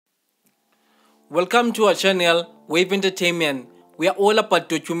Welcome to our channel, Wave Entertainment. We are all about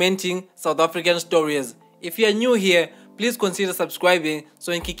documenting South African stories. If you are new here, please consider subscribing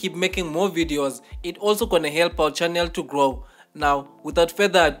so you can keep making more videos. It also gonna help our channel to grow. Now, without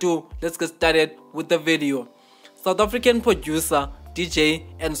further ado, let's get started with the video. South African producer, DJ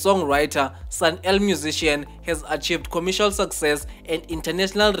and songwriter Sun L musician has achieved commercial success and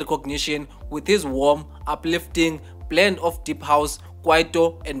international recognition with his warm, uplifting blend of deep house,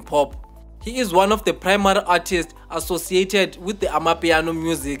 kwaito and pop. He is one of the primary artists associated with the Amapiano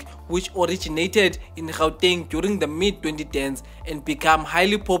music, which originated in Gauteng during the mid-2010s and became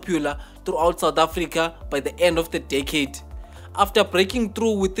highly popular throughout South Africa by the end of the decade. After breaking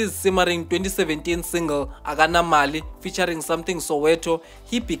through with his simmering 2017 single Agana Mali featuring Something Soweto,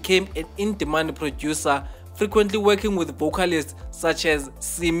 he became an in-demand producer, frequently working with vocalists such as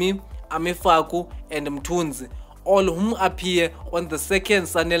Simi, Amefaku and Mtunzi, all whom appear on the second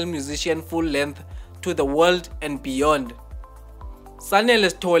Sun L musician full length, To the World and Beyond. Sun L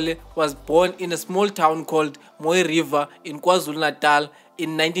Stole was born in a small town called Mooi River in KwaZulu-Natal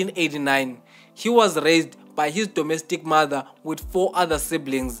in 1989. He was raised by his domestic mother with 4 other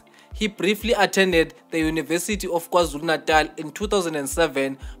siblings. He briefly attended the University of KwaZulu-Natal in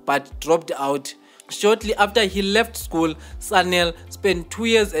 2007 but dropped out. Shortly after he left school, Sun L spent 2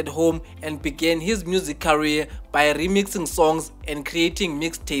 years at home and began his music career by remixing songs and creating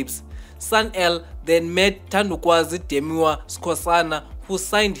mixtapes. Sun L then met Thandukwazi Demiwa Skhosana, who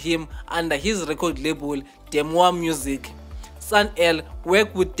signed him under his record label Demiwa Music. Sun L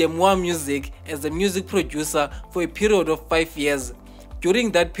worked with Demiwa Music as a music producer for a period of 5 years.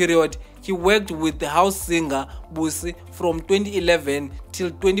 During that period, he worked with the house singer Busi from 2011 till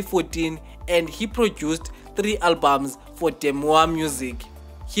 2014, and he produced 3 albums for Demiwa Music.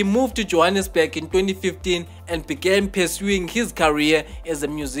 He moved to Johannesburg in 2015 and began pursuing his career as a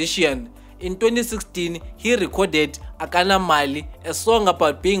musician. In 2016, he recorded Agana Mali, a song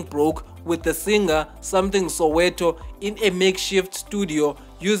about being broke, with the singer Something Soweto in a makeshift studio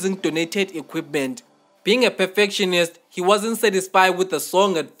using donated equipment. Being a perfectionist, he wasn't satisfied with the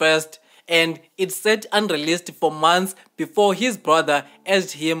song at first, and it sat unreleased for months before his brother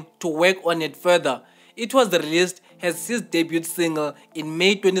asked him to work on it further. It was released as his debut single in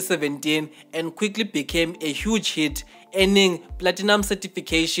May 2017 and quickly became a huge hit, earning platinum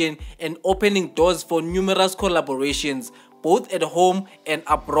certification and opening doors for numerous collaborations, both at home and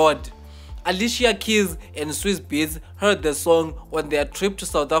abroad. Alicia Keys and Swiss Beats heard the song on their trip to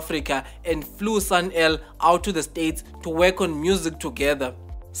South Africa and flew Sun L out to the States to work on music together.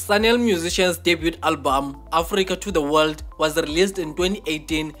 Sun L musician's debut album, Africa to the World, was released in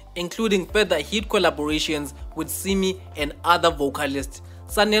 2018, including further hit collaborations with Simi and other vocalists.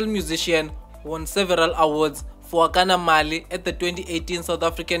 Sun L musician won several awards for Agana Mali at the 2018 South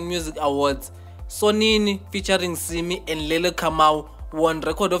African Music Awards. Sonini featuring Simi and Lele Kamau won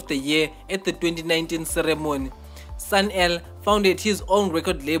Record of the Year at the 2019 ceremony. Sun L founded his own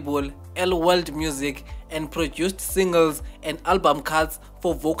record label, L World Music, and produced singles and album cuts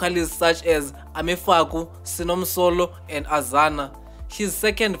for vocalists such as Amefaku, Sinomsolo and Azana. His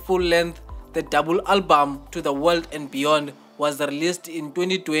second full-length, the double album To the World and Beyond, was released in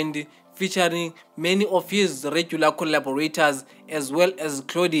 2020, featuring many of his regular collaborators as well as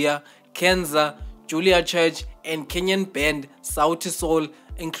Claudia, Kenza, Julia Church and Kenyan band Sauti Soul,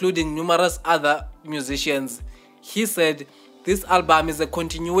 including numerous other musicians. He said, "This album is a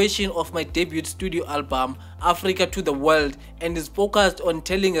continuation of my debut studio album, Africa to the World, and is focused on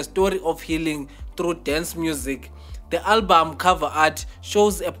telling a story of healing through dance music." The album cover art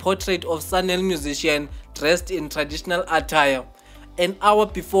shows a portrait of Sun L musician dressed in traditional attire. An hour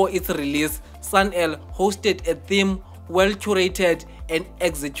before its release, Sun L hosted a theme, well-curated and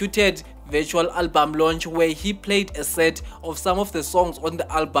executed virtual album launch where he played a set of some of the songs on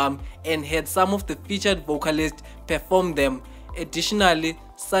the album and had some of the featured vocalists perform them. Additionally,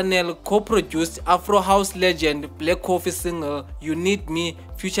 Sun L co-produced Afro House legend Black Coffee single You Need Me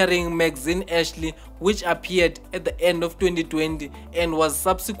featuring Maxine Ashley, which appeared at the end of 2020 and was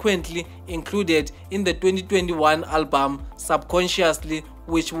subsequently included in the 2021 album Subconsciously,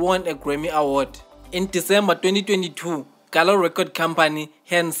 which won a Grammy Award. In December 2022, Galo Record Company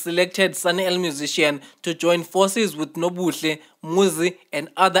hence selected Sun L musician to join forces with Nobuhle, Muzi and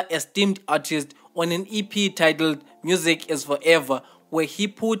other esteemed artists on an EP titled Music is Forever, where he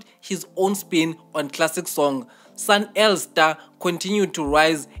put his own spin on classic song. Sun L's star continued to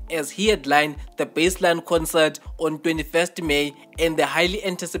rise as he headlined the Baseline concert on 21st May and the highly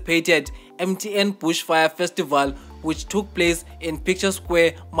anticipated MTN Bushfire Festival, which took place in Picture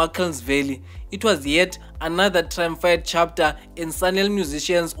Square, Markhams Valley. It was yet another triumphant chapter in Sanel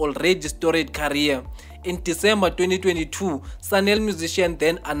musician's already storied career. In December 2022, Sanel musician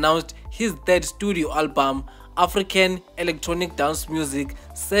then announced his third studio album, African Electronic Dance Music,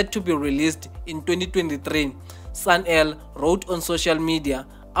 set to be released in 2023. Sanel wrote on social media,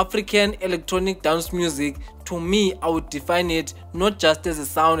 "African electronic dance music, to me, I would define it not just as a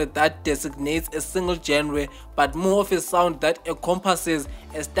sound that designates a single genre, but more of a sound that encompasses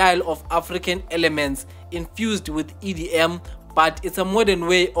a style of African elements infused with EDM, but it's a modern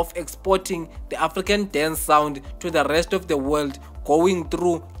way of exporting the African dance sound to the rest of the world, going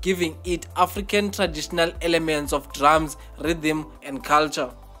through giving it African traditional elements of drums, rhythm, and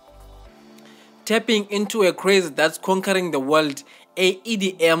culture." Tapping into a craze that's conquering the world,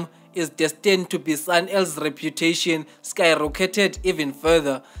 EDM is destined to be Sanel's reputation skyrocketed even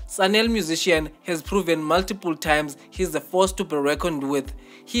further. Sanel musician has proven multiple times he's a force to be reckoned with.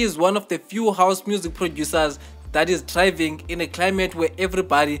 He is one of the few house music producers that is thriving in a climate where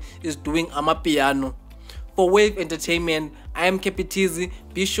everybody is doing amapiano. For Wave Entertainment, I am KapiTeezy.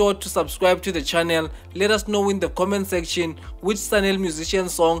 Be sure to subscribe to the channel. Let us know in the comment section which Sanel musician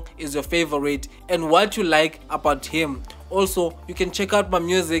song is your favorite and what you like about him. Also, you can check out my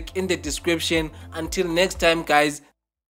music in the description. Until next time guys,